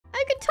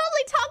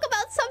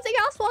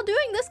while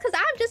doing this because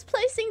I'm just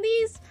placing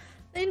these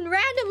in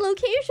random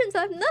locations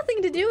that have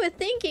nothing to do with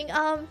thinking.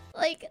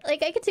 Like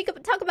I could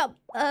talk about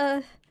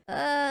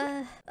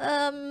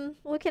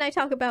what can I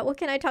talk about? I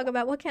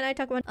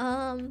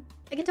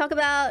can talk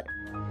about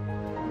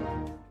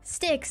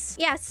sticks.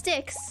 Yeah,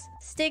 sticks.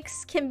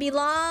 Sticks can be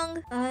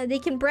long. They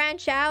can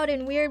branch out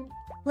in weird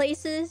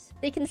places.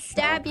 They can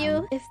stab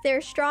you if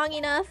they're strong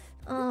enough.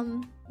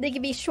 They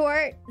can be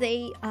short.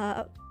 They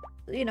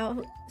you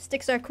know,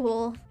 sticks are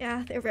cool.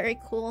 Yeah, they're very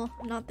cool.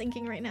 I'm not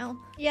thinking right now.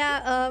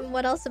 Yeah,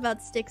 what else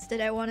about sticks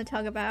did I want to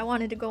talk about? I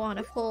wanted to go on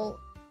a full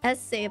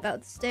essay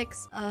about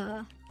sticks.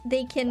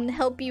 They can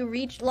help you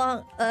reach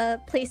long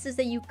places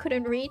that you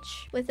couldn't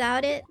reach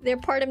without it. They're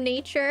part of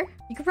nature.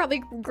 You could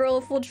probably grow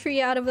a full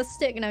tree out of a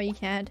stick. No, you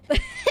can't.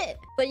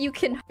 But you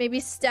can maybe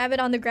stab it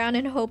on the ground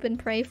and hope and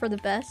pray for the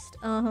best.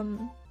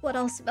 What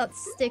else about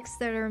sticks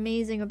that are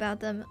amazing about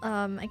them?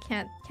 I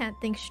can't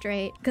think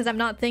straight. Because I'm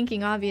not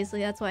thinking, obviously.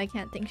 That's why I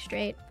can't think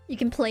straight. You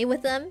can play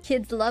with them.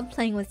 Kids love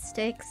playing with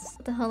sticks.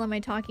 What the hell am I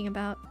talking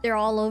about? They're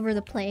all over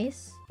the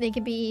place. They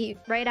can be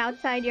right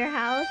outside your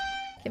house.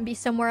 Can be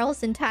somewhere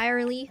else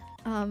entirely.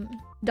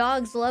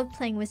 Dogs love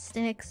playing with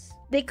sticks.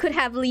 They could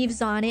have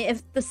leaves on it.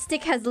 If the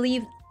stick has a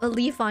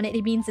leaf on it,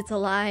 it means it's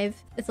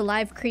alive. It's a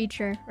live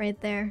creature right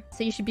there.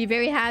 So you should be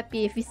very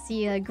happy if you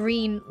see a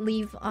green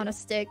leaf on a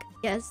stick.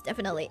 Yes,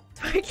 definitely.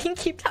 I can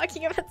keep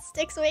talking about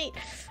sticks. Wait.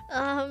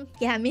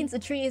 Yeah, it means the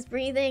tree is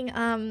breathing.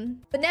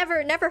 But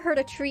never hurt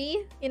a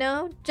tree, you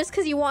know? Just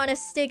because you want a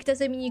stick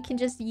doesn't mean you can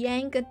just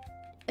yank a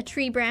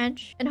tree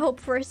branch and hope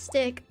for a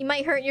stick. You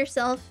might hurt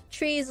yourself.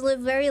 Trees live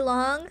very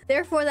long.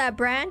 Therefore,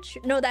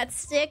 that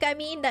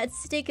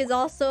stick is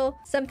also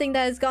something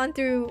that has gone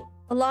through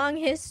a long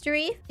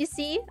history. You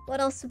see?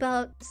 What else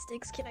about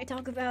sticks can I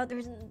talk about?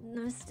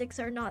 No, sticks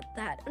are not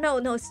that.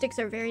 No, sticks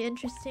are very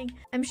interesting.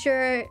 I'm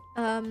sure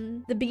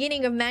the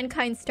beginning of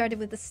mankind started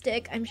with a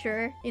stick, I'm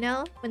sure. You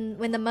know?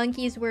 When the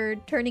monkeys were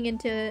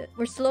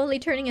slowly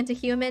turning into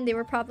human, they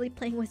were probably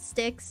playing with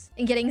sticks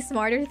and getting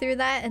smarter through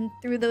that. And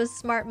through those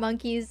smart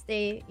monkeys,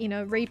 they, you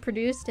know,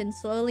 reproduced, and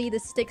slowly the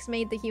sticks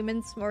made the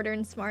humans smarter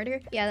and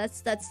smarter. Yeah,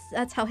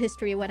 that's how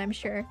history went, I'm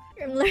sure.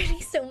 I'm learning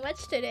so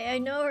much today, I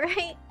know,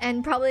 right?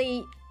 And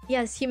probably,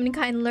 yes,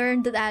 humankind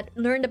learned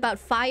about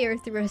fire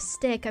through a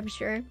stick, I'm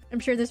sure.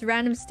 I'm sure this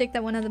random stick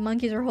that one of the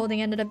monkeys were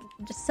holding ended up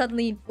just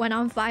suddenly went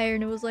on fire,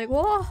 and it was like,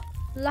 whoa,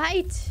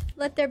 light!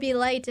 Let there be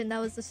light, and that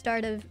was the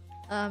start of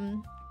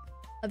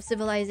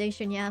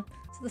civilization, yeah.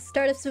 So the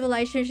start of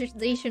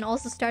civilization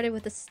also started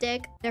with a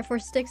stick. Therefore,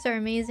 sticks are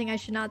amazing. I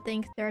should not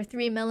think. There are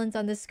 3 melons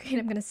on this screen.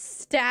 I'm gonna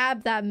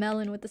stab that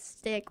melon with a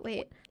stick.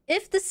 Wait.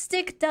 If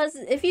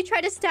you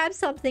try to stab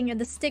something and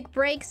the stick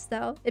breaks,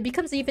 though, it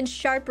becomes an even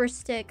sharper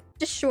stick.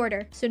 Just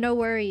shorter. So no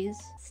worries.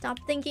 Stop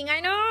thinking. I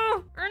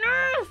know! You're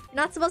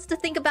not supposed to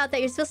think about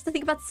that. You're supposed to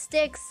think about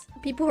sticks.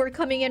 People who are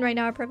coming in right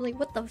now are probably,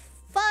 what the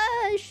fuck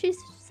is she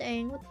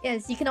saying?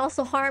 Yes, you can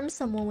also harm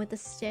someone with a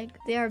stick.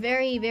 They are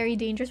very, very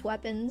dangerous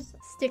weapons.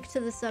 Stick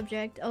to the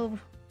subject. Oh,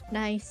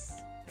 nice.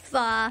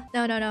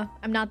 No.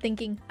 I'm not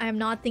thinking. I am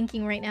not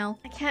thinking right now.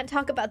 I can't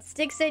talk about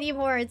sticks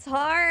anymore. It's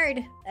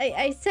hard.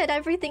 I said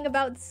every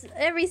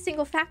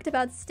single fact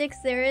about sticks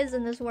there is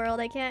in this world.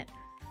 I can't